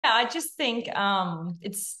I just think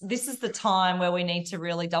this is the time where we need to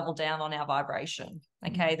really double down on our vibration.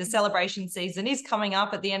 Okay, the celebration season is coming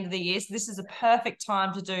up at the end of the year, so this is a perfect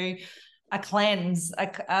time to do a cleanse, a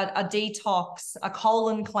detox, a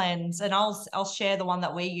colon cleanse, and I'll share the one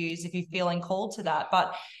that we use if you're feeling called to that.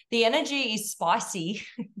 But the energy is spicy,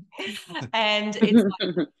 and it's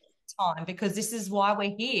like time because this is why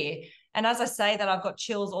we're here. And as I say that, I've got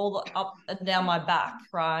chills all up and down my back,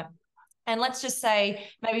 right? And let's just say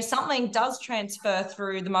maybe something does transfer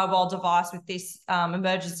through the mobile device with this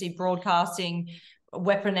emergency broadcasting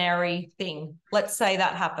weaponry thing. Let's say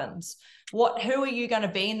that happens. Who are you going to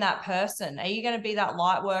be in that person? Are you going to be that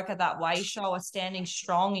light worker, that way shower, standing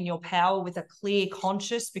strong in your power with a clear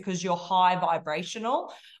conscious because you're high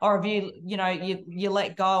vibrational? Or have you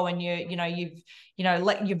let go and you've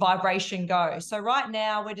let your vibration go? So right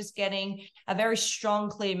now we're just getting a very strong,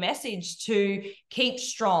 clear message to keep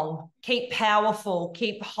strong, keep powerful,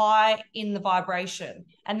 keep high in the vibration.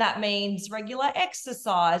 And that means regular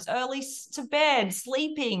exercise, early to bed,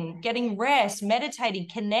 sleeping, getting rest, meditating,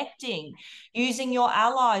 connecting, using your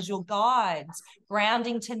allies, your guides,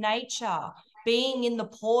 grounding to nature, being in the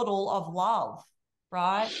portal of love,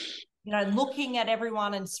 right? Looking at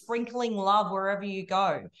everyone and sprinkling love wherever you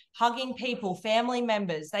go, hugging people, family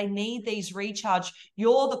members. They need these recharge.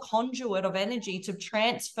 You're the conduit of energy to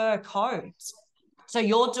transfer codes. So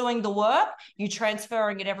you're doing the work, you're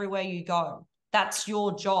transferring it everywhere you go. That's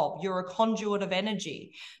your job. You're a conduit of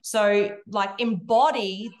energy. So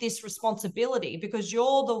embody this responsibility because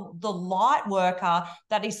you're the light worker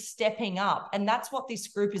that is stepping up. And that's what this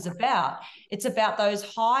group is about. It's about those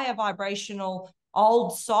higher vibrational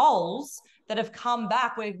old souls that have come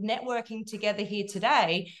back. We're networking together here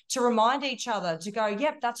today to remind each other to go,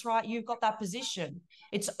 yep, that's right. You've got that position.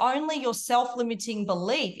 It's only your self-limiting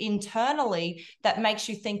belief internally that makes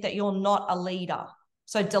you think that you're not a leader.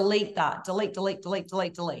 So delete that, delete.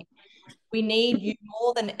 We need you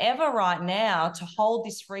more than ever right now to hold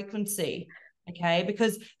this frequency, okay?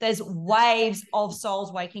 Because there's waves of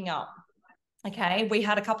souls waking up, okay? We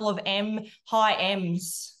had a couple of high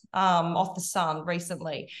M's off the sun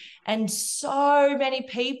recently, and so many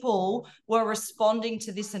people were responding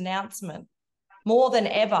to this announcement. More than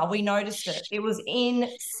ever, we noticed it. It was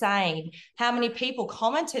insane. How many people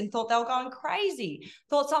commented and thought they were going crazy,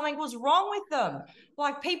 thought something was wrong with them,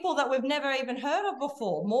 like people that we've never even heard of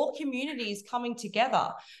before. More communities coming together.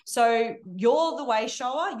 So you're the way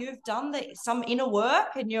shower. You've done some inner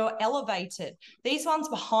work and you're elevated. These ones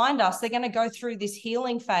behind us, they're going to go through this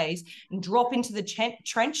healing phase and drop into the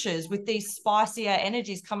trenches with these spicier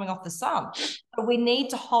energies coming off the sun. But we need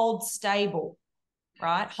to hold stable.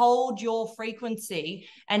 Right? Hold your frequency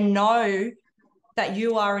and know that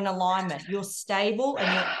you are in alignment. You're stable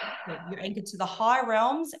and you're anchored to the high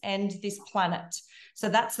realms and this planet. So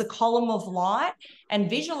that's the column of light, and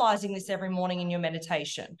visualizing this every morning in your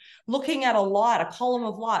meditation. Looking at a column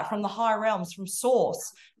of light from the high realms, from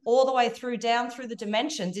source, all the way through, down through the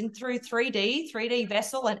dimensions, in through 3D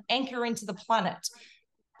vessel, and anchor into the planet.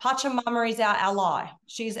 Pachamama is our ally.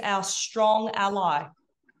 She's our strong ally.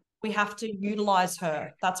 We have to utilize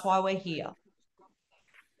her. That's why we're here.